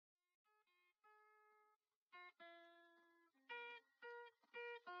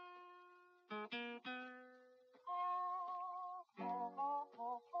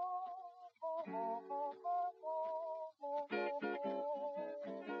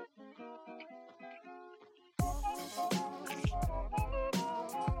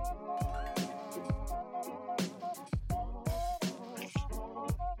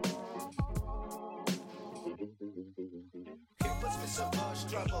Puts me so much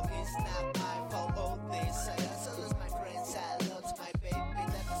trouble, it's not my fault. All this I lose my friends, I lost my baby.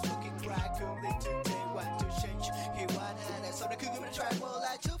 That is looking crack, only today want to change. He wanted so the could give it a try, well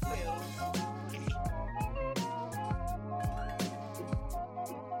I to feel.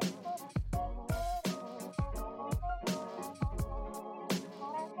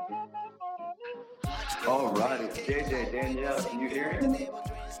 All right, it's JJ. Danielle, can you hear me?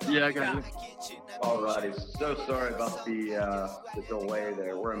 Yeah, I got you. All righty. So sorry about the delay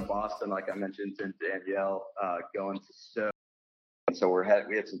there. We're in Boston, like I mentioned to Danielle, going to Stowe. So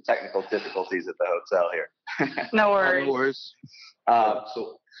we had some technical difficulties at the hotel here. No worries. No worries.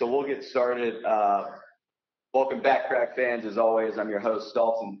 So we'll get started. Welcome back, Crack fans. As always, I'm your host,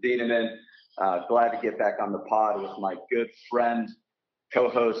 Dalton Thieneman. Glad to get back on the pod with my good friend,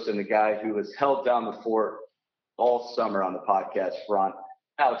 co-host, and the guy who has held down the fort all summer on the podcast front,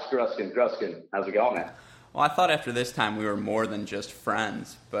 Alex Gruskin. Gruskin, how's it going, man? Well, I thought after this time we were more than just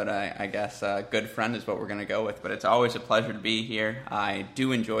friends, but I guess good friend is what we're going to go with. But it's always a pleasure to be here. I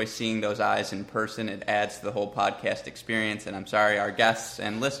do enjoy seeing those eyes in person. It adds to the whole podcast experience, and I'm sorry our guests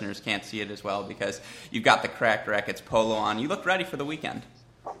and listeners can't see it as well because you've got the Cracked Racquets polo on. You look ready for the weekend.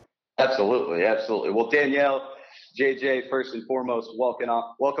 Absolutely, absolutely. Well, Danielle, JJ, first and foremost,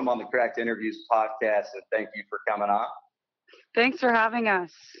 welcome on the Cracked Interviews podcast, and thank you for coming on. Thanks for having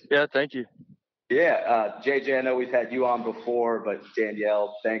us. Yeah, thank you. Yeah, JJ, I know we've had you on before, but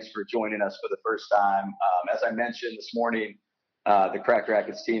Danielle, thanks for joining us for the first time. As I mentioned this morning, the Cracked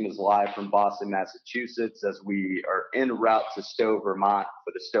Racquets team is live from Boston, Massachusetts, as we are en route to Stowe, Vermont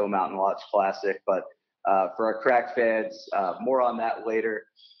for the Stowe Mountain Lodge Classic. But for our Cracked fans, more on that later.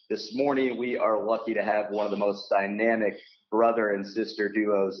 This morning, we are lucky to have one of the most dynamic brother and sister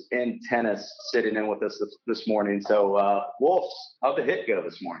duos in tennis sitting in with us this morning. So, Wolves, how'd the hit go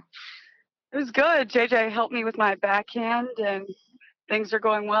this morning? It was good. JJ helped me with my backhand, and things are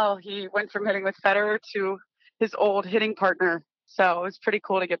going well. He went from hitting with Federer to his old hitting partner. So it was pretty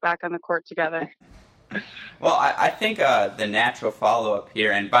cool to get back on the court together. Well, I think the natural follow-up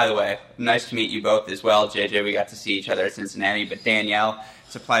here, and by the way, nice to meet you both as well, JJ. We got to see each other at Cincinnati, but Danielle,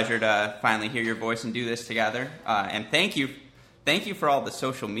 it's a pleasure to finally hear your voice and do this together. And thank you for all the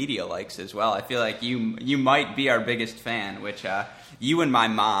social media likes as well. I feel like you might be our biggest fan, which you and my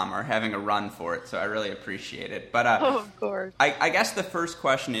mom are having a run for it, so I really appreciate it. But of course. I guess the first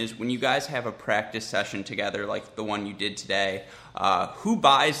question is, when you guys have a practice session together like the one you did today, who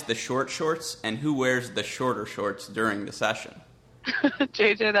buys the short shorts and who wears the shorter shorts during the session?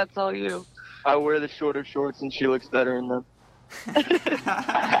 JJ, that's all you. I wear the shorter shorts and she looks better in them.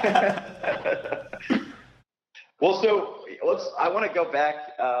 Well, so I want to go back,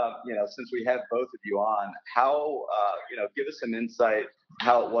 since we have both of you on, how, give us some insight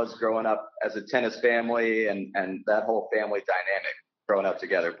how it was growing up as a tennis family and that whole family dynamic growing up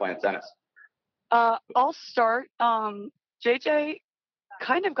together playing tennis. I'll start. JJ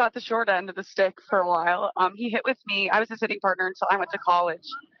kind of got the short end of the stick for a while. He hit with me. I was his hitting partner until I went to college.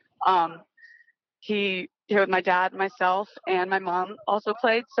 He hit with my dad, myself, and my mom also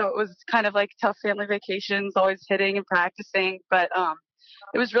played. So it was kind of like tough family vacations, always hitting and practicing. But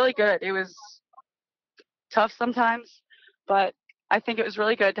it was really good. It was tough sometimes, but I think it was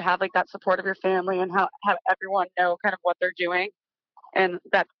really good to have like that support of your family and have everyone know kind of what they're doing and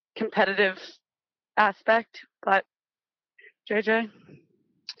that competitive aspect. But JJ?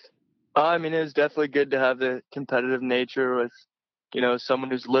 I mean, it was definitely good to have the competitive nature with, someone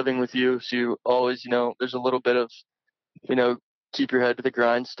who's living with you. So you always, there's a little bit of, keep your head to the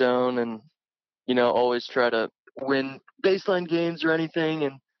grindstone and, always try to win baseline games or anything.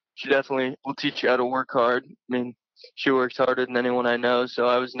 And she definitely will teach you how to work hard. I mean, she works harder than anyone I know. So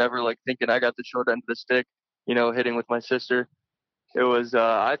I was never like thinking I got the short end of the stick, hitting with my sister. It was,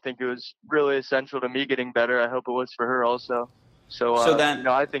 I think it was really essential to me getting better. I hope it was for her also. So then,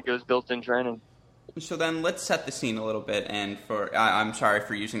 I think it was built-in training. So then let's set the scene a little bit. And I'm sorry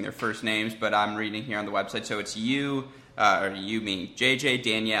for using their first names, but I'm reading here on the website. So it's you, JJ,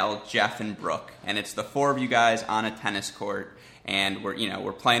 Danielle, Jeff, and Brooke. And it's the four of you guys on a tennis court. And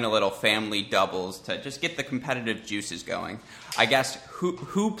we're playing a little family doubles to just get the competitive juices going. I guess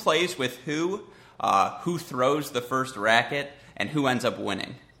who plays with who throws the first racket, and who ends up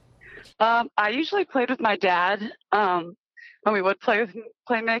winning? I usually played with my dad. When we would play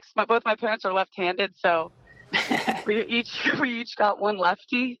mixed, both my parents are left-handed, so we each got one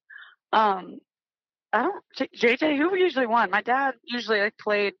lefty. JJ, who usually won? My dad usually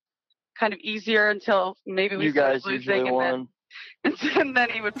played kind of easier until maybe we started losing, and then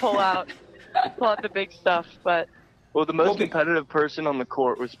he would pull out the big stuff. But the most competitive person on the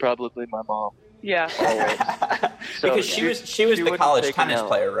court was probably my mom. Yeah. So Because she was the wouldn't college take him tennis out.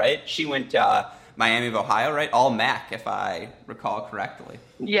 player, right? She went Miami of Ohio, right? All MAC, if I recall correctly.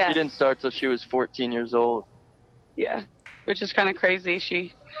 Yeah. She didn't start till she was 14 years old. Yeah. Which is kind of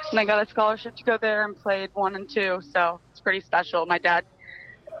crazy. And I got a scholarship to go there and played 1 and 2. So it's pretty special. My dad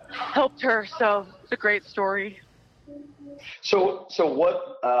helped her. So it's a great story. So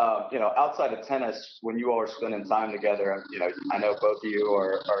what, outside of tennis, when you all are spending time together, I know both of you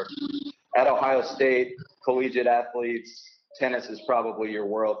are at Ohio State, collegiate athletes. Tennis is probably your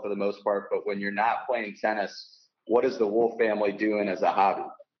world for the most part, but when you're not playing tennis, what is the Wolf family doing as a hobby?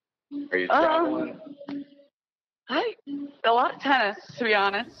 Are you traveling? A lot of tennis, to be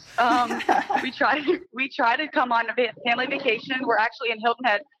honest. We try to come on a family vacation. We're actually in Hilton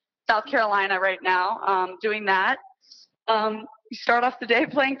Head, South Carolina right now, doing that. We start off the day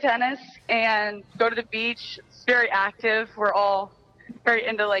playing tennis and go to the beach. It's very active. We're all very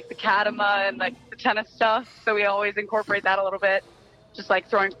into like the Kadima and like the tennis stuff, so we always incorporate that a little bit. Just like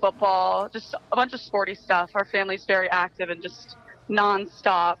throwing football, just a bunch of sporty stuff. Our family's very active and just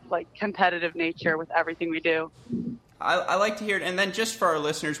non-stop, like competitive nature with everything we do. I like to hear it. And then just for our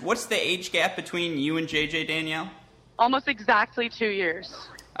listeners, what's the age gap between you and JJ, Danielle? Almost exactly 2 years.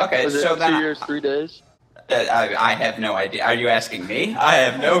 Okay, Was it so 2 then years, 3 days? I have no idea. Are you asking me? I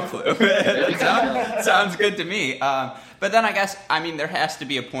have no clue. Sounds good to me. But then I guess, there has to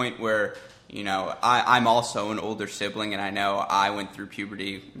be a point where, I'm also an older sibling, and I know I went through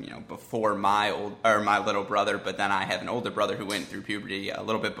puberty, before my little brother, but then I have an older brother who went through puberty a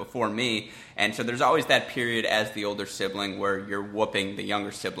little bit before me. And so there's always that period as the older sibling where you're whooping the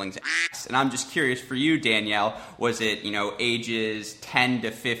younger sibling's ass. And I'm just curious for you, Danielle, was it, ages 10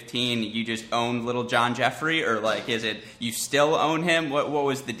 to 15, you just owned little John Jeffrey, or like, is it you still own him? What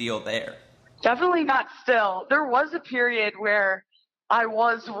was the deal there? Definitely not still. There was a period where I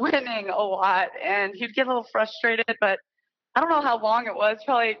was winning a lot, and he'd get a little frustrated, but I don't know how long it was.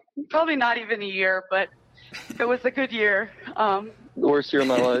 Probably not even a year, but it was a good year. The worst year of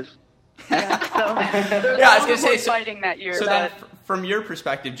my life. Yeah, so I was gonna say, fighting that year. So then, from your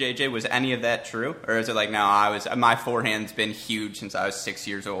perspective, JJ, was any of that true, or is it like, no, my forehand's been huge since I was 6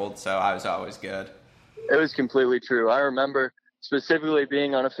 years old, so I was always good? It was completely true. I remember specifically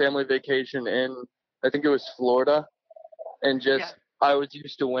being on a family vacation in, I think it was Florida, and I was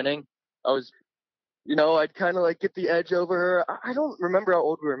used to winning. I'd kind of like get the edge over her. I don't remember how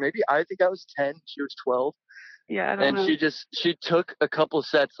old we were. Maybe I think I was 10. She was 12. Yeah, I don't know. She took a couple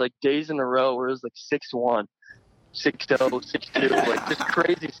sets, like days in a row, where it was like 6-1, 6-0, 6-2, like just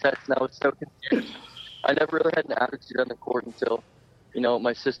crazy sets. And I was so confused. I never really had an attitude on the court until,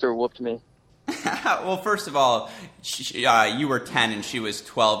 my sister whooped me. Well, first of all, you were 10 and she was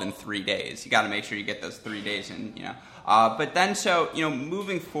 12 in 3 days. You got to make sure you get those 3 days in, But then,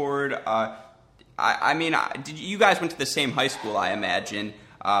 moving forward, you guys went to the same high school, I imagine.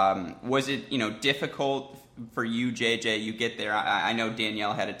 Was it, difficult for you, JJ? You get there. I know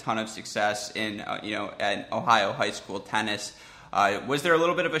Danielle had a ton of success in, at Ohio high school tennis. Was there a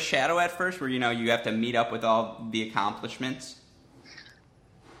little bit of a shadow at first where, you have to meet up with all the accomplishments?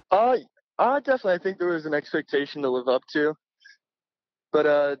 Definitely. I think there was an expectation to live up to. But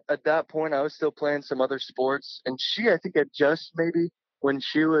at that point, I was still playing some other sports. And I think had just maybe when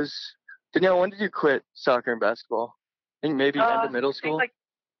she was... Danielle, when did you quit soccer and basketball? I think maybe end of middle school?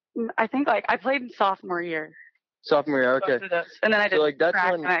 I think I played in sophomore year. Sophomore year, okay. And then I did that's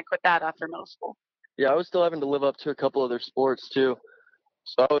track, when, and I quit that after middle school. Yeah, I was still having to live up to a couple other sports, too.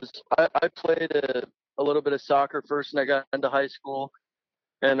 So I played a little bit of soccer first, and I got into high school,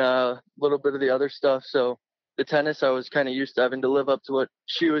 and a little bit of the other stuff. So the tennis, I was kind of used to having to live up to what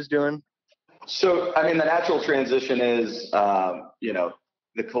she was doing. So, the natural transition is,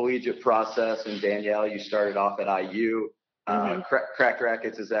 the collegiate process. And Danielle, you started off at IU. Cracked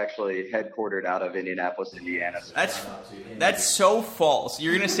Racquets is actually headquartered out of Indianapolis, Indiana. That's so false.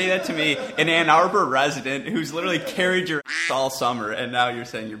 You're going to say that to me, an Ann Arbor resident who's literally carried your ass all summer, and now you're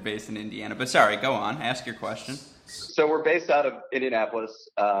saying you're based in Indiana. But sorry, go on. Ask your question. So we're based out of Indianapolis,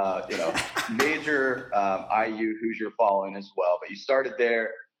 major IU Hoosier following as well. But you started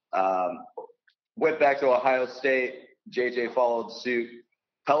there, went back to Ohio State. JJ followed suit.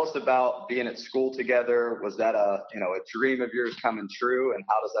 Tell us about being at school together. Was that a dream of yours coming true? And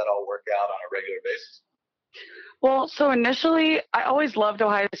how does that all work out on a regular basis? Well, so initially, I always loved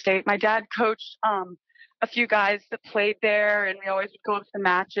Ohio State. My dad coached a few guys that played there, and we always would go to some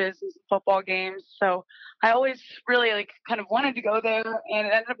matches and some football games. So I always really kind of wanted to go there, and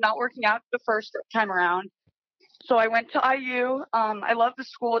it ended up not working out the first time around. So I went to IU. I loved the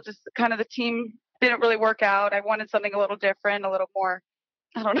school, just kind of the team didn't really work out. I wanted something a little different, a little more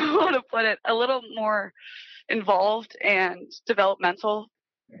I don't know how to put it, a little more involved and developmental.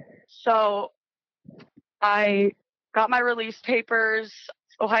 So I got my release papers.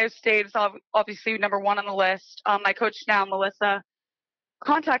 Ohio State is obviously number one on the list. My coach now, Melissa,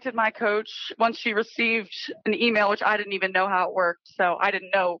 contacted my coach once she received an email, which I didn't even know how it worked. So I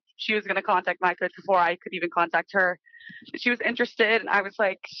didn't know she was going to contact my coach before I could even contact her. She was interested, and I was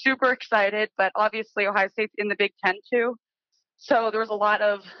like super excited. But obviously, Ohio State's in the Big Ten too. So there was a lot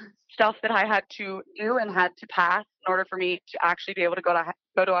of stuff that I had to do and had to pass in order for me to actually be able to go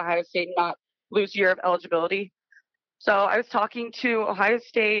to Ohio State and not lose a year of eligibility. So I was talking to Ohio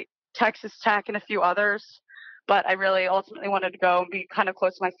State, Texas Tech, and a few others, but I really ultimately wanted to go and be kind of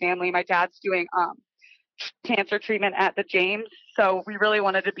close to my family. My dad's doing cancer treatment at the James, so we really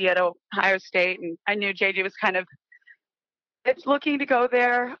wanted to be at Ohio State, and I knew JJ was kind of it's looking to go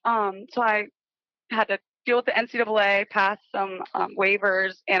there. So I had to deal with the NCAA, pass some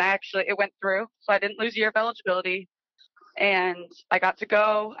waivers, and it went through. So I didn't lose a year of eligibility, and I got to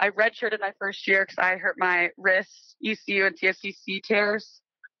go. I redshirted my first year because I hurt my wrists, ECU and TFCC tears.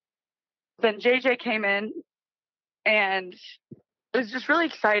 Then JJ came in, and it was just really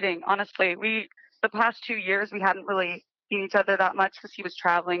exciting. Honestly, the past 2 years we hadn't really seen each other that much because he was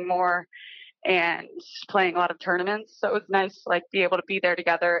traveling more and playing a lot of tournaments. So it was nice to like be able to be there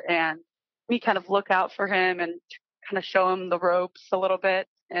together and me kind of look out for him and kind of show him the ropes a little bit.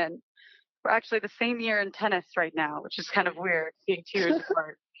 And we're actually the same year in tennis right now, which is kind of weird being 2 years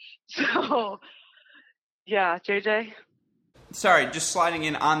apart. So yeah, JJ. Sorry, just sliding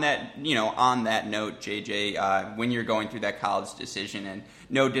in on that, on that note, JJ, when you're going through that college decision, and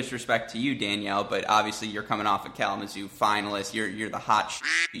no disrespect to you, Danielle, but obviously you're coming off a Kalamazoo finalist, you're the hot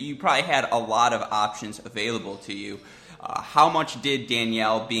you probably had a lot of options available to you. How much did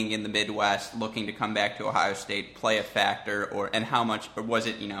Danielle, being in the Midwest, looking to come back to Ohio State, play a factor, and how much, or was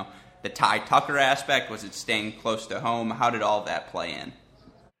it, the Ty Tucker aspect? Was it staying close to home? How did all of that play in?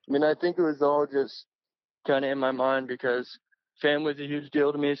 I mean, I think it was all just kind of in my mind because family's a huge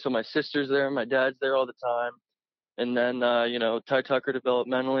deal to me. So my sister's there, my dad's there all the time. And then, Ty Tucker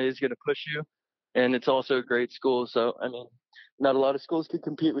developmentally is going to push you. And it's also a great school. So, I mean, not a lot of schools could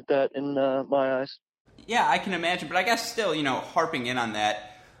compete with that in my eyes. Yeah, I can imagine. But I guess still, harping in on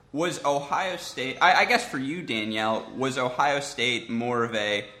that, was Ohio State, I guess for you, Danielle, was Ohio State more of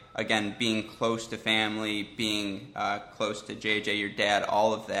again, being close to family, being close to JJ, your dad,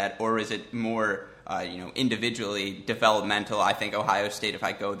 all of that, or is it more individually developmental? I think Ohio State, if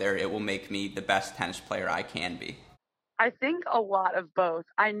I go there, it will make me the best tennis player I can be. I think a lot of both.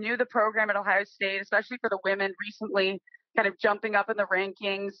 I knew the program at Ohio State, especially for the women recently, kind of jumping up in the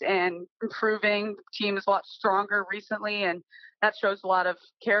rankings and improving. The team is a lot stronger recently, and that shows a lot of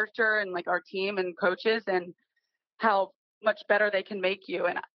character and like our team and coaches and how much better they can make you.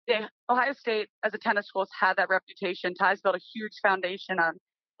 And Ohio State as a tennis school has had that reputation. Ty's built a huge foundation on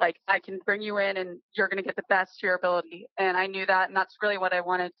like, I can bring you in and you're going to get the best to your ability. And I knew that. And that's really what I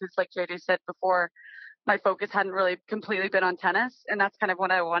wanted. Because like JJ said before, my focus hadn't really completely been on tennis. And that's kind of what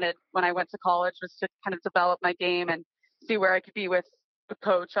I wanted when I went to college, was to kind of develop my game and see where I could be with a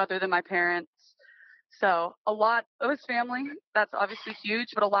coach other than my parents. So a lot, it was family. That's obviously huge,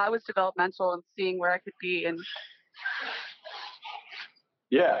 but a lot was developmental and seeing where I could be. And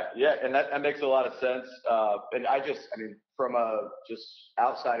Yeah, and that makes a lot of sense. And from a just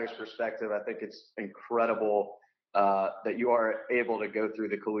outsider's perspective, I think it's incredible that you are able to go through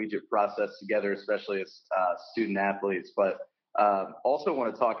the collegiate process together, especially as student athletes. But also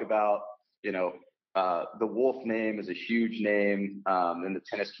want to talk about, the Wolf name is a huge name in the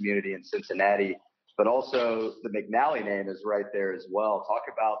tennis community in Cincinnati, but also the McNally name is right there as well. Talk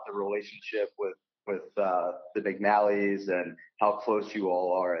about the relationship with the McNallys and how close you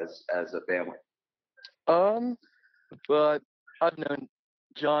all are as a family. Well, I've known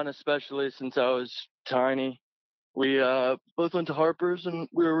John especially since I was tiny. We both went to Harper's and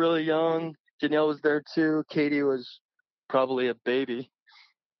we were really young. Danielle was there too. Katie was probably a baby.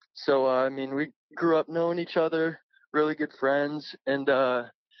 So, we grew up knowing each other, really good friends. And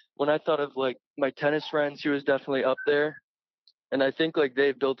when I thought of like my tennis friends, he was definitely up there. And I think like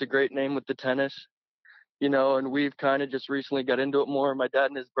they've built a great name with the tennis, and we've kind of just recently got into it more. My dad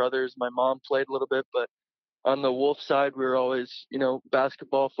and his brothers, my mom played a little bit, but on the Wolf side, we were always,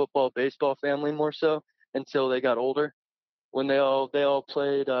 basketball, football, baseball family more so until they got older. When they all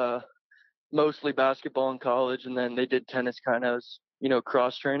played mostly basketball in college, and then they did tennis kind of as,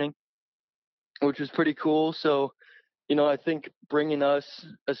 cross training, which was pretty cool. So, I think bringing us,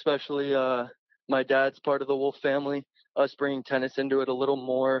 especially my dad's part of the Wolf family, us bringing tennis into it a little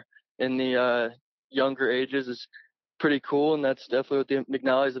more in the younger ages is pretty cool, and that's definitely what the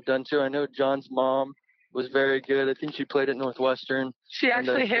McNallys have done too. I know John's mom was very good. I think she played at Northwestern. She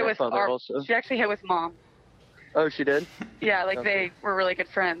actually hit with mom. Oh, she did? Yeah, like Okay. they were really good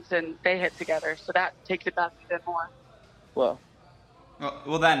friends, and they hit together, so that takes it back even more. Wow.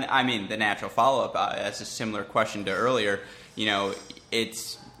 Well, then, I mean, the natural follow-up, as a similar question to earlier,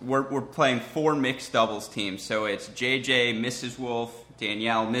 we're playing 4 mixed doubles teams, so it's JJ, Mrs. Wolf,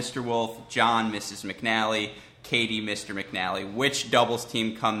 Danielle, Mr. Wolf, John, Mrs. McNally, Katie, Mr. McNally. Which doubles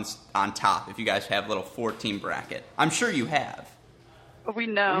team comes on top if you guys have a little 4-team bracket? I'm sure you have. We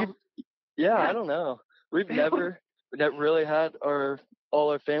know. Yeah, I don't know. We've never really had all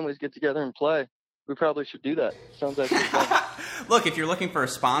our families get together and play. We probably should do that. Sounds like fun. Look, if you're looking for a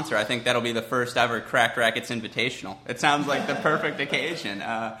sponsor, I think that'll be the first ever Cracked Racquets Invitational. It sounds like the perfect occasion,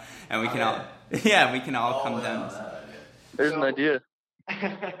 and we can all come down. There's an idea.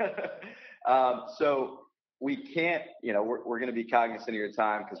 So we can't, we're going to be cognizant of your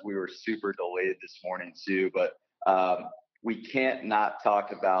time because we were super delayed this morning too, but we can't not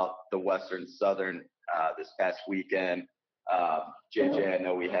talk about the Western Southern this past weekend. JJ, I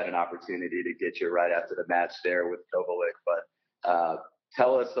know we had an opportunity to get you right after the match there with Novalik, but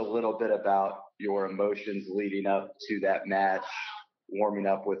tell us a little bit about your emotions leading up to that match, warming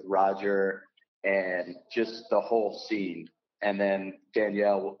up with Roger, and just the whole scene. And then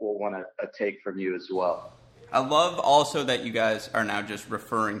Danielle will want a take from you as well. I love also that you guys are now just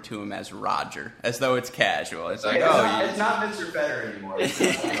referring to him as Roger, as though it's casual. It's like, it's not Mr. Federer anymore.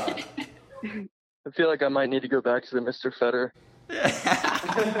 I feel like I might need to go back to the Mr. Federer.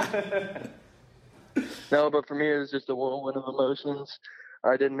 No, but for me, it was just a whirlwind of emotions.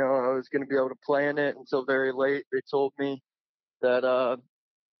 I didn't know I was going to be able to play in it until very late. They told me that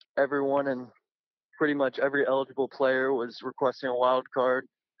everyone and pretty much every eligible player was requesting a wild card.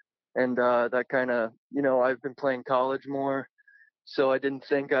 And that kind of, I've been playing college more, so I didn't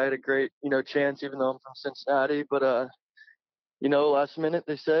think I had a great, chance, even though I'm from Cincinnati. But, last minute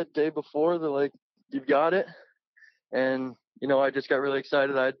they said, day before, they're like, you've got it. And, I just got really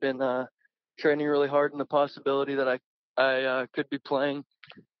excited. I'd been training really hard in the possibility that I could be playing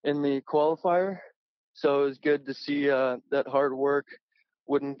in the qualifier. So it was good to see that hard work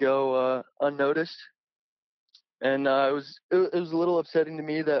wouldn't go unnoticed. And it was a little upsetting to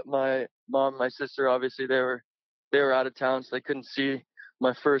me that my mom, my sister, obviously they were out of town, so they couldn't see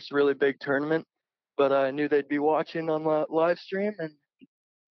my first really big tournament. But I knew they'd be watching on the live stream, and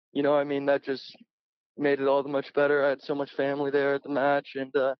that just made it all the much better. I had so much family there at the match,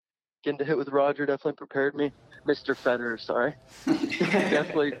 and getting to hit with Roger definitely prepared me. Mr. Federer, sorry.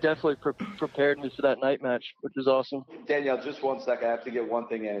 definitely prepared me for that night match, which was awesome. Danielle, just 1 second. I have to get one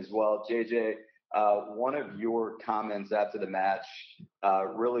thing in as well. JJ, one of your comments after the match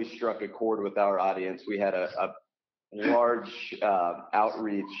really struck a chord with our audience. We had a large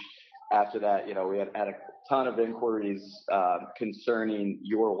outreach after that. We had a ton of inquiries concerning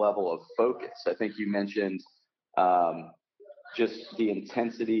your level of focus. I think you mentioned just the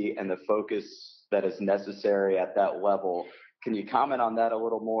intensity and the focus that is necessary at that level. Can you comment on that a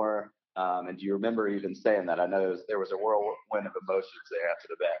little more? And do you remember even saying that? I know there was a whirlwind of emotions there after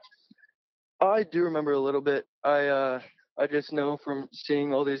the match. I do remember a little bit. I just know from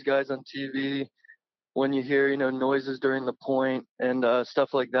seeing all these guys on TV, when you hear, noises during the point and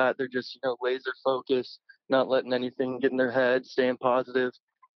stuff like that, they're just, laser focused, not letting anything get in their head, staying positive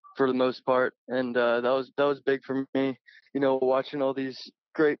for the most part. And that was big for me, watching all these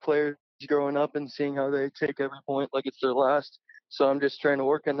great players growing up and seeing how they take every point like it's their last. So I'm just trying to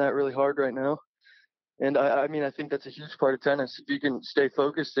work on that really hard right now. And I think that's a huge part of tennis. If you can stay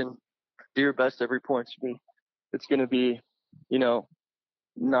focused and do your best every point, it's going to be,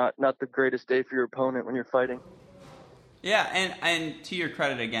 not the greatest day for your opponent when you're fighting. Yeah, and to your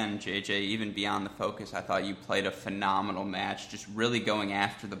credit again, JJ, even beyond the focus, I thought you played a phenomenal match, just really going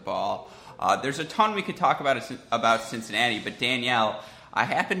after the ball. There's a ton we could talk about Cincinnati, but Danielle, I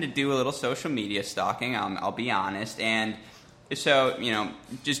happened to do a little social media stalking, I'll be honest, and so,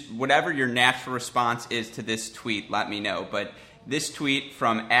 just whatever your natural response is to this tweet, let me know. But this tweet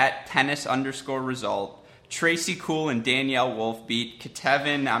from @tennis_result, Tracy Kuhl and Danielle Wolf beat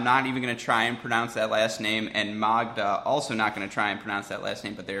Ketevin, I'm not even going to try and pronounce that last name, and Magda, also not going to try and pronounce that last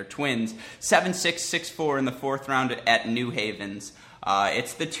name, but they're twins, 7-6, 6-4 in the fourth round at New Havens.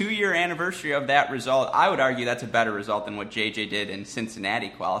 It's the 2-year anniversary of that result. I would argue that's a better result than what JJ did in Cincinnati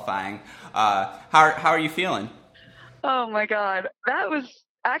qualifying. How are you feeling? Oh my God, that was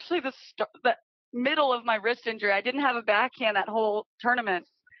actually the middle of my wrist injury. I didn't have a backhand that whole tournament.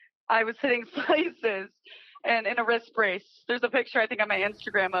 I was hitting slices, and in a wrist brace. There's a picture, I think, on my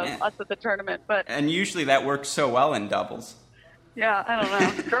Instagram of us at the tournament. But and usually that works so well in doubles. Yeah, I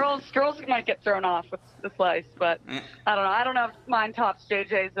don't know. Girls might get thrown off with the slice, but I don't know. I don't know if mine tops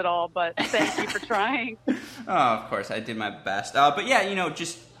JJ's at all, but thank you for trying. Oh, of course, I did my best. But yeah,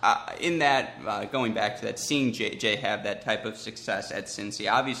 just in that, going back to that, seeing JJ have that type of success at Cincy,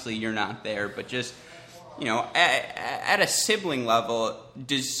 obviously you're not there, but just, at a sibling level,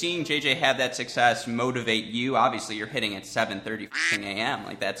 does seeing JJ have that success motivate you? Obviously, you're hitting at 7:30 a.m.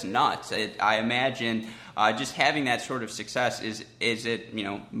 Like, that's nuts. I imagine just having that sort of success, is it,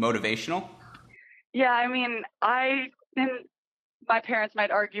 motivational? Yeah, I mean, and my parents might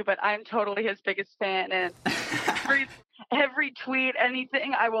argue, but I'm totally his biggest fan. And every tweet,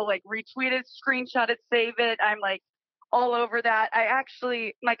 anything, I will, retweet it, screenshot it, save it. I'm, all over that.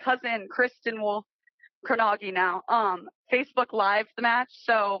 My cousin, Kristen, will Kronagi now, Facebook Live the match.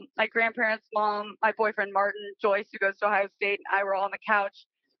 So my grandparents, mom, my boyfriend Martin, Joyce, who goes to Ohio State, and I were all on the couch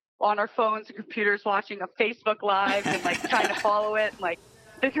on our phones and computers watching a Facebook Live and trying to follow it and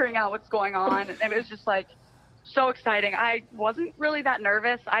figuring out what's going on. And it was just so exciting. I wasn't really that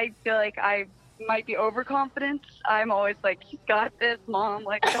nervous. I feel like I might be overconfident. I'm always he's got this, mom,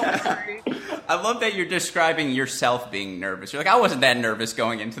 don't worry. I love that you're describing yourself being nervous. You're I wasn't that nervous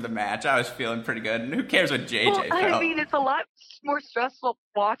going into the match. I was feeling pretty good. And who cares what JJ felt? I mean, it's a lot more stressful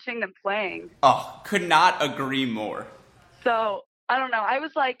watching them playing. Oh, could not agree more. So, I don't know. I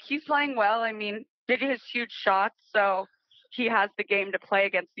was he's playing well. I mean, JJ has huge shots, so he has the game to play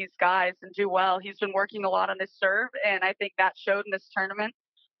against these guys and do well. He's been working a lot on his serve, and I think that showed in this tournament.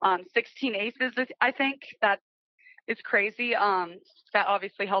 16 aces, I think that is crazy. That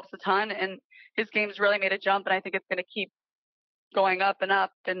obviously helps a ton, and his game's really made a jump, and I think it's going to keep going up and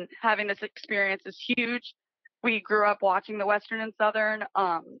up, and having this experience is huge. We grew up watching the Western and Southern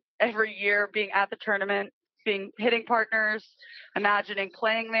every year, being at the tournament, being hitting partners, imagining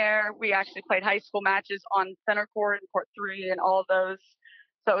playing there. We actually played high school matches on center court and court 3 and all of those.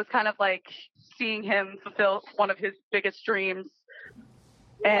 So it was kind of seeing him fulfill one of his biggest dreams.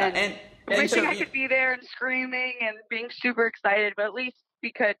 And wishing I could be there and screaming and being super excited, but at least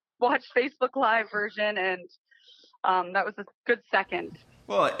we could watch Facebook Live version, and that was a good second.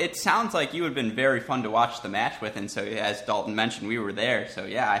 Well, it sounds like you had been very fun to watch the match with, and so as Dalton mentioned, we were there. So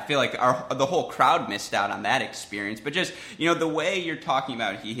yeah, I feel like the whole crowd missed out on that experience. But just the way you're talking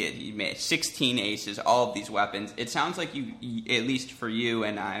about, he made 16 aces, all of these weapons. It sounds like you, at least for you,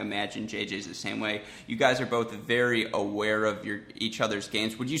 and I imagine JJ's the same way. You guys are both very aware of each other's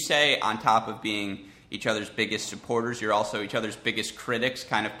games. Would you say, on top of being each other's biggest supporters, you're also each other's biggest critics,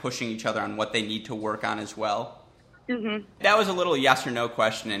 kind of pushing each other on what they need to work on as well? Mm-hmm. That was a little yes or no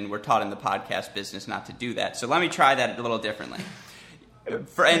question, and we're taught in the podcast business not to do that. So let me try that a little differently.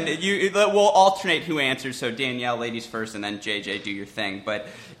 We'll alternate who answers. So Danielle, ladies first, and then JJ, do your thing. But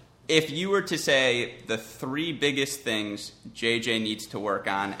if you were to say the 3 biggest things JJ needs to work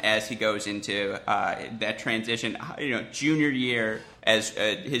on as he goes into that transition, junior year, as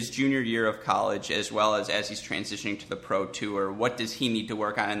his junior year of college, as well as he's transitioning to the pro tour, what does he need to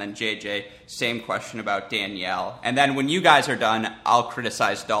work on? And then JJ, same question about Danielle. And then when you guys are done, I'll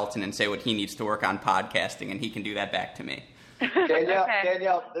criticize Dalton and say what he needs to work on podcasting, and he can do that back to me. Danielle, Okay.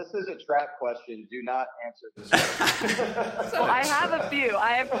 Danielle, this is a trap question. Do not answer this question. Well, I have a few.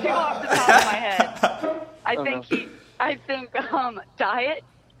 I have 2 off the top of my head. I think diet.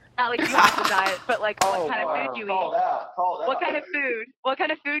 Not you have to diet, but what kind of food you Called eat. out. What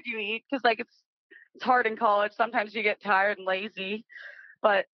kind of food you eat? Because it's hard in college. Sometimes you get tired and lazy.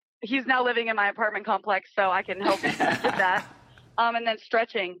 But he's now living in my apartment complex, so I can help him with that. And then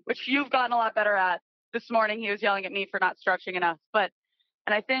stretching, which you've gotten a lot better at. This morning he was yelling at me for not stretching enough. And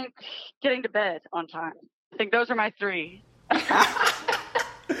I think getting to bed on time. I think those are my 3.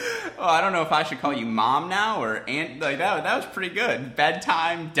 Oh, I don't know if I should call you mom now or aunt. That was pretty good.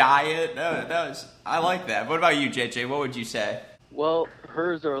 Bedtime, diet. I like that. What about you, JJ? What would you say? Well,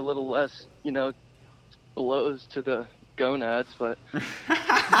 hers are a little less, blows to the gonads, but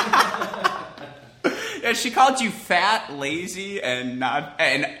Yeah, she called you fat, lazy, and not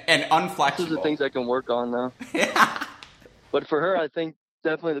and unflexible. those are things I can work on though. Yeah. But for her, I think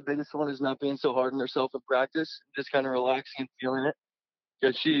definitely the biggest one is not being so hard on herself in practice, just kind of relaxing and feeling it.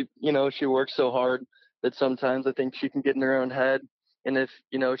 Because she works so hard that sometimes I think she can get in her own head. And if,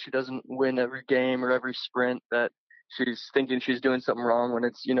 she doesn't win every game or every sprint, that she's thinking she's doing something wrong when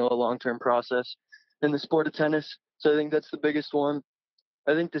it's, a long-term process in the sport of tennis. So I think that's the biggest one.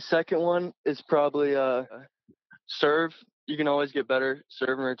 I think the second one is probably serve. You can always get better.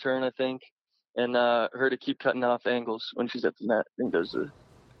 Serve and return, I think. And her to keep cutting off angles when she's at the net. I think those are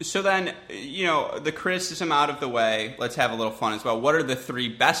So then, the criticism out of the way, let's have a little fun as well. What are the 3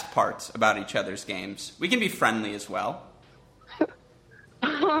 best parts about each other's games? We can be friendly as well.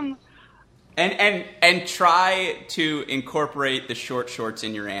 And try to incorporate the short shorts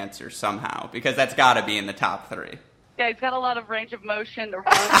in your answer somehow, because that's got to be in the top 3. Yeah, he's got a lot of range of motion to run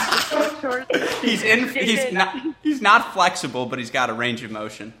the shorts. He's not flexible, but he's got a range of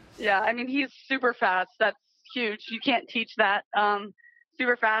motion. Yeah, I mean, he's super fast. That's huge. You can't teach that.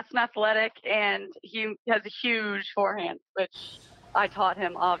 Super fast and athletic, and he has a huge forehand, which I taught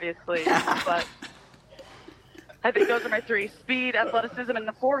him, obviously. But I think those are my 3: speed, athleticism, and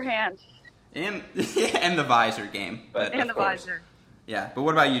the forehand. And the visor game. But and the visor. Yeah, but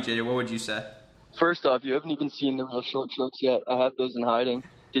what about you, JJ? What would you say? First off, you haven't even seen the real short shorts yet. I have those in hiding.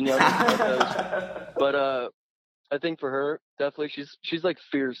 Danielle doesn't have those. But I think for her, definitely she's like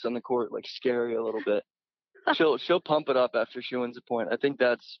fierce on the court, like scary a little bit. She'll pump it up after she wins a point. I think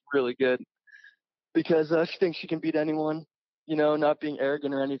that's really good because she thinks she can beat anyone, not being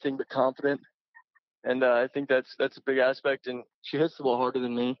arrogant or anything, but confident. And I think that's a big aspect. And she hits the ball harder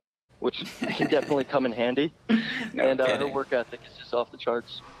than me, which can definitely come in handy. And her work ethic is just off the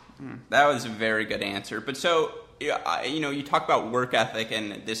charts. That was a very good answer. But so, you talk about work ethic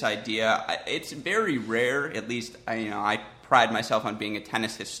and this idea. It's very rare, at least, I pride myself on being a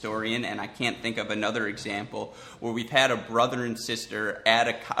tennis historian, and I can't think of another example where we've had a brother and sister at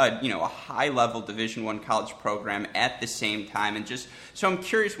a high-level Division I college program at the same time. And just so I'm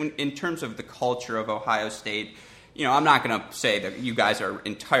curious, in terms of the culture of Ohio State, I'm not going to say that you guys are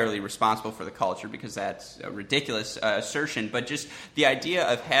entirely responsible for the culture because that's a ridiculous assertion, but just the idea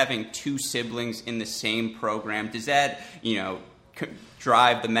of having 2 siblings in the same program, does that,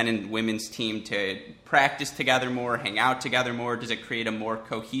 drive the men and women's team to practice together more, hang out together more? Does it create a more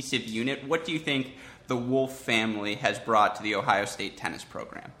cohesive unit? What do you think the Wolf family has brought to the Ohio State tennis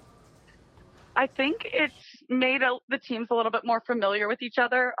program? I think it's made the teams a little bit more familiar with each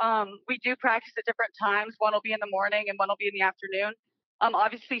other. We do practice at different times. One will be in the morning and one will be in the afternoon.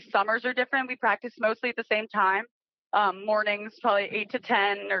 Obviously, summers are different. We practice mostly at the same time. Mornings, probably 8 to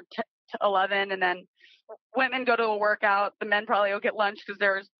 10 or 10 to 11, and then women go to a workout. The men probably will get lunch because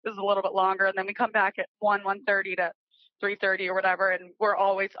theirs is a little bit longer, and then we come back at 1:30 to 3:30 or whatever, and we're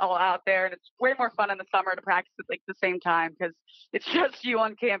always all out there. And it's way more fun in the summer to practice at like the same time because it's just you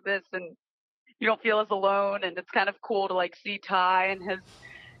on campus and you don't feel as alone, and it's kind of cool to like see Ty and his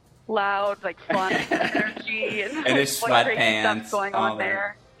loud, like fun energy and his sweatpants stuff going on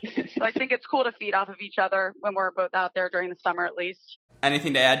there. So I think it's cool to feed off of each other when we're both out there during the summer, at least.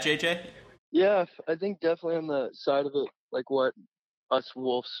 Anything to add, JJ? Yeah, I think definitely on the side of it, like what us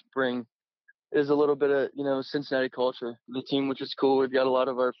Wolves bring is a little bit of, Cincinnati culture. The team, which is cool. We've got a lot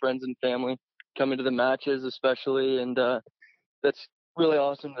of our friends and family coming to the matches, especially, and that's really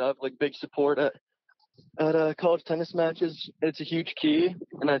awesome to have like big support at college tennis matches. It's a huge key,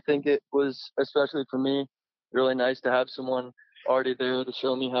 and I think it was, especially for me, really nice to have someone already there to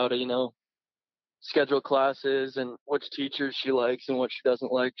show me how to, schedule classes and which teachers she likes and what she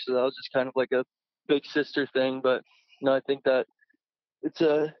doesn't like. So that was just kind of like a big sister thing. But I think that it's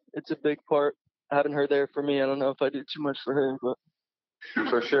a big part having her there for me. I don't know if I did too much for her, but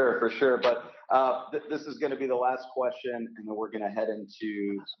for sure. But this is going to be the last question, and then we're going to head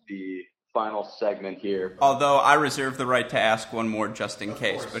into the final segment here. Although I reserve the right to ask one more just in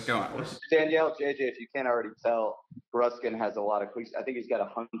case, but go on. Danielle, JJ, if you can't already tell, Bruskin has a lot of questions. I think he's got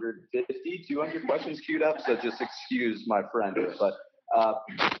 150, 200 questions queued up, so just excuse my friend. But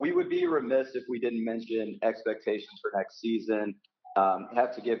we would be remiss if we didn't mention expectations for next season.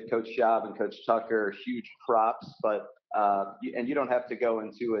 Have to give Coach Schaub and Coach Tucker huge props, but and you don't have to go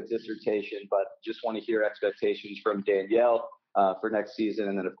into a dissertation, but just want to hear expectations from Danielle for next season,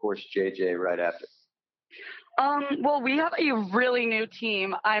 and then of course JJ right after. Well, we have a really new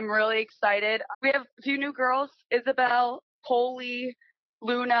team. I'm really excited. We have a few new girls, Isabel, Coley,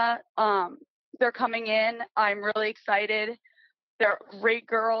 Luna. They're coming in. I'm really excited. They're great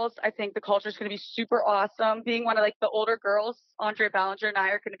girls. I think the culture is going to be super awesome. Being one of like the older girls, Andrea Ballinger and I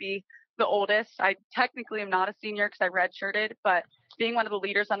are going to be the oldest. I technically am not a senior because I redshirted, but being one of the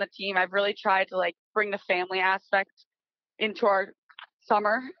leaders on the team, I've really tried to like bring the family aspect into our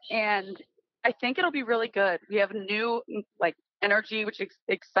summer, and I think it'll be really good. We have new like energy, which is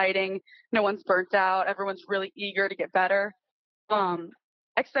exciting. No one's burnt out. Everyone's really eager to get better.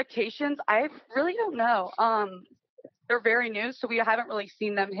 Expectations, I really don't know. They're very new, so we haven't really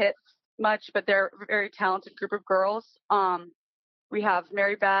seen them hit much, but they're a very talented group of girls. We have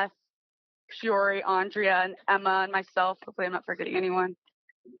Mary Beth, Shiori, Andrea, and Emma, and myself. Hopefully I'm not forgetting anyone.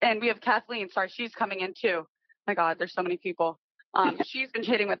 And we have Kathleen. Sorry, she's coming in too. My God, there's so many people. She's been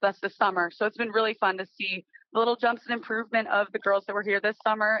hitting with us this summer. So it's been really fun to see the little jumps and improvement of the girls that were here this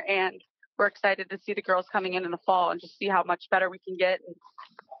summer. And we're excited to see the girls coming in the fall and just see how much better we can get and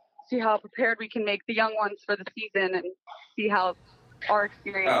see how prepared we can make the young ones for the season and see how our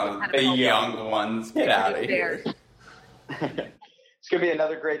experience. Oh, the young ones. Get out of here. It's going to be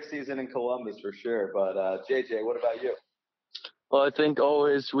another great season in Columbus for sure. But JJ, what about you? Well, I think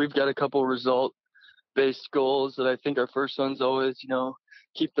always we've got a couple result-based goals that I think our first one's always,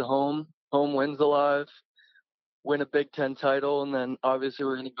 keep the home wins alive, win a Big Ten title, and then obviously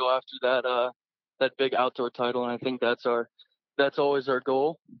we're going to go after that big outdoor title, and I think that's always our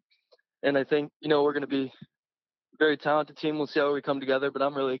goal. And I think, we're going to be a very talented team. We'll see how we come together, but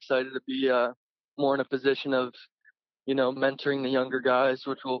I'm really excited to be more in a position of, mentoring the younger guys,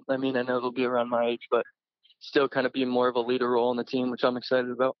 which I know they'll be around my age, but still kind of be more of a leader role in the team, which I'm excited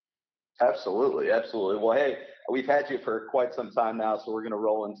about. Absolutely. Well, hey, we've had you for quite some time now, so we're going to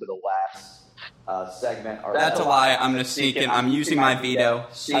roll into the last segment. That's a lie. I'm just sneaking. I'm using my veto.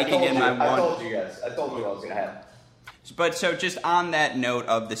 Sneaking in my one. I told you guys. I told you I was going to have. But so just on that note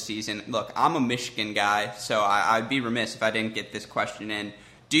of the season, look, I'm a Michigan guy, so I'd be remiss if I didn't get this question in.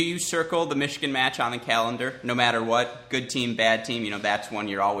 Do you circle the Michigan match on the calendar, no matter what? Good team, bad team, that's one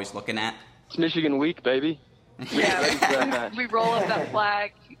you're always looking at? It's Michigan week, baby. Yeah, we roll up that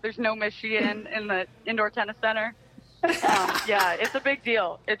flag. There's no Michigan in the indoor tennis center. Yeah, it's a big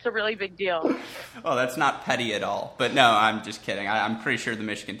deal. It's a really big deal. Oh, that's not petty at all. But no, I'm just kidding. I'm pretty sure the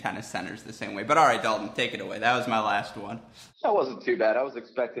Michigan Tennis Center is the same way. But all right, Dalton, take it away. That was my last one. That wasn't too bad. I was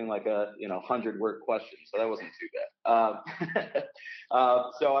expecting like a 100-word question, so that wasn't too bad.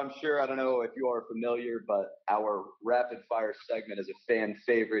 So I'm sure, I don't know if you are familiar, but our rapid fire segment is a fan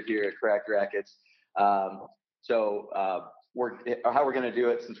favorite here at Cracked Racquets. So how we're going to do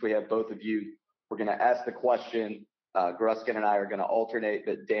it, since we have both of you, we're going to ask the question. Gruskin and I are going to alternate,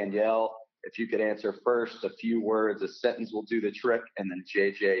 but Danielle, if you could answer first, a few words, a sentence will do the trick, and then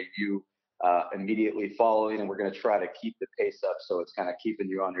JJ, you immediately following, and we're going to try to keep the pace up so it's kind of keeping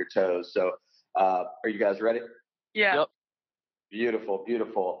you on your toes. So are you guys ready? Yeah. Yep.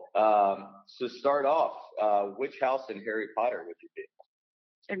 Beautiful. So start off, which house in Harry Potter would you be?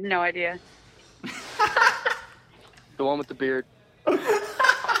 I have no idea. The one with the beard. The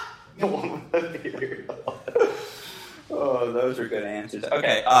one with the beard. Oh, those are good answers.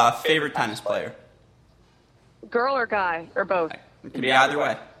 Okay, favorite tennis player? Girl or guy, or both? It could be either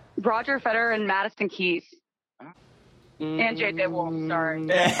way. Roger Federer and Madison Keys. And JJ Wolf, sorry.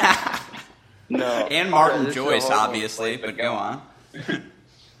 No. And Martin Joyce, obviously, but go on.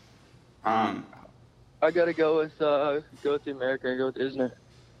 I gotta go with the American. I go with Isner.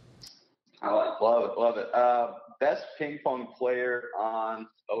 Love it. Best ping pong player on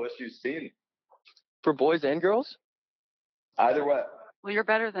OSU's team? For boys and girls? Either way. Well, you're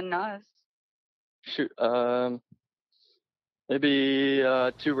better than us. Shoot, maybe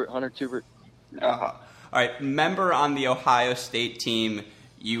Hunter Tubert. All right, member on the Ohio State team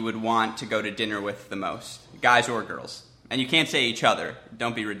you would want to go to dinner with the most, guys or girls? And you can't say each other.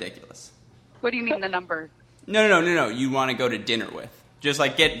 Don't be ridiculous. What do you mean the number? No. You want to go to dinner with. Just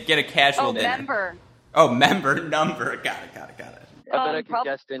like get a casual dinner. Member. Oh, number. Got it. I bet I could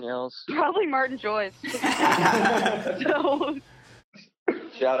guess Danielle's. Probably Martin Joyce. So.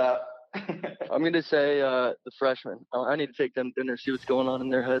 Shout out. I'm going to say the freshmen. I need to take them to dinner, see what's going on in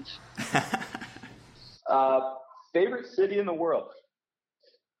their heads. Favorite city in the world?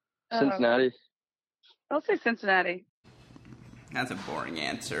 Cincinnati. I'll say Cincinnati. That's a boring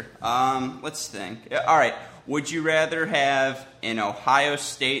answer. Let's think. All right. Would you rather have an Ohio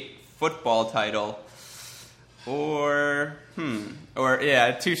State football title or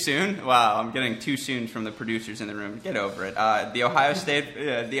too soon? Wow, I'm getting too soon from the producers in the room. Get over it. The Ohio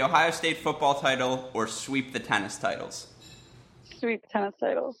State football title or sweep the tennis titles? Sweep the tennis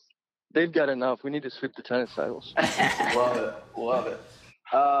titles. They've got enough. We need to sweep the tennis titles. Love it.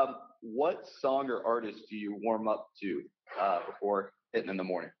 What song or artist do you warm up to before hitting in the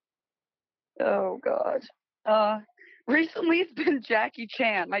morning? Oh, God. Recently it's been Jackie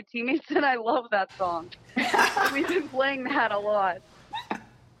Chan. My teammates and I love that song. We've been playing that a lot.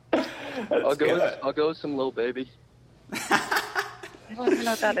 I'll go with some Lil Baby. I don't even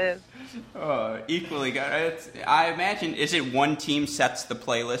know what that is. Equally good. I imagine, is it one team sets the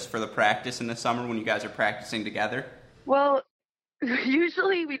playlist for the practice in the summer when you guys are practicing together? Well,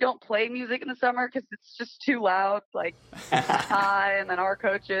 usually we don't play music in the summer because it's just too loud, like high, and then our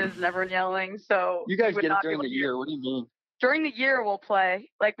coaches and everyone yelling. So you guys get it during the year. What do you mean? During the year we'll play.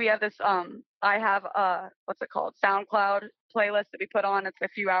 Like we have this. I have what's it called? SoundCloud playlist that we put on. It's a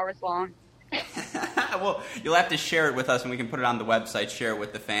few hours long. Well, you'll have to share it with us, and we can put it on the website. Share it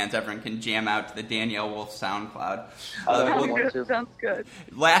with the fans. Everyone can jam out to the Danielle Wolf SoundCloud. Sounds good.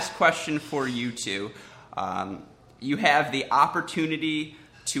 Last question for you two. You have the opportunity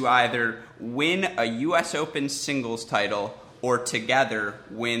to either win a U.S. Open singles title or together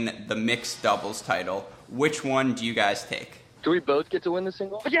win the mixed doubles title. Which one do you guys take? Do we both get to win the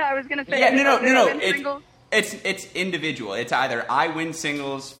singles? Yeah, I was gonna say. Yeah, no. Singles. It's individual. It's either I win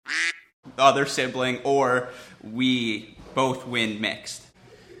singles, the other sibling, or we both win mixed.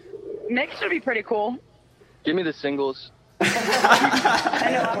 Mixed would be pretty cool. Give me the singles. I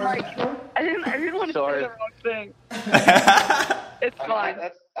know. I'm like, I didn't want to say the wrong thing. It's fine.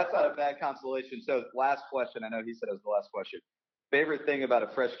 That's not a bad consolation. So last question. I know he said it was the last question. Favorite thing about a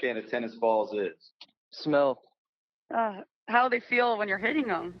fresh can of tennis balls is? Smell. How they feel when you're hitting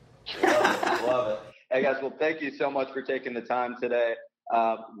them. Love it. Hey guys, well, thank you so much for taking the time today.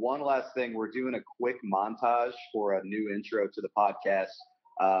 One last thing, we're doing a quick montage for a new intro to the podcast.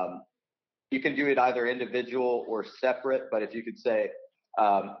 You can do it either individual or separate, but if you could say,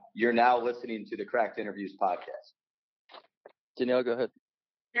 you're now listening to the Cracked Interviews podcast. Danielle, go ahead.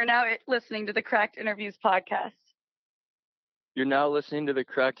 You're now listening to the Cracked Interviews podcast. You're now listening to the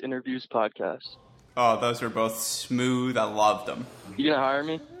Cracked Interviews podcast. Oh, those were both smooth. I loved them. You gonna hire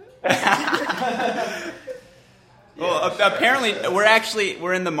me? Well, apparently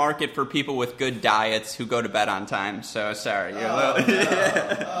we're in the market for people with good diets who go to bed on time. So sorry.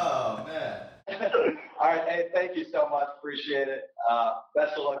 Oh man. All right. Hey, thank you so much. Appreciate it.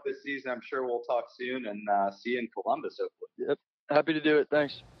 Best of luck this season. I'm sure we'll talk soon and see you in Columbus, hopefully. Yep. Happy to do it.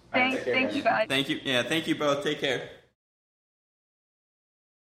 Thanks. Thank you, guys. Thank you. Yeah. Thank you both. Take care.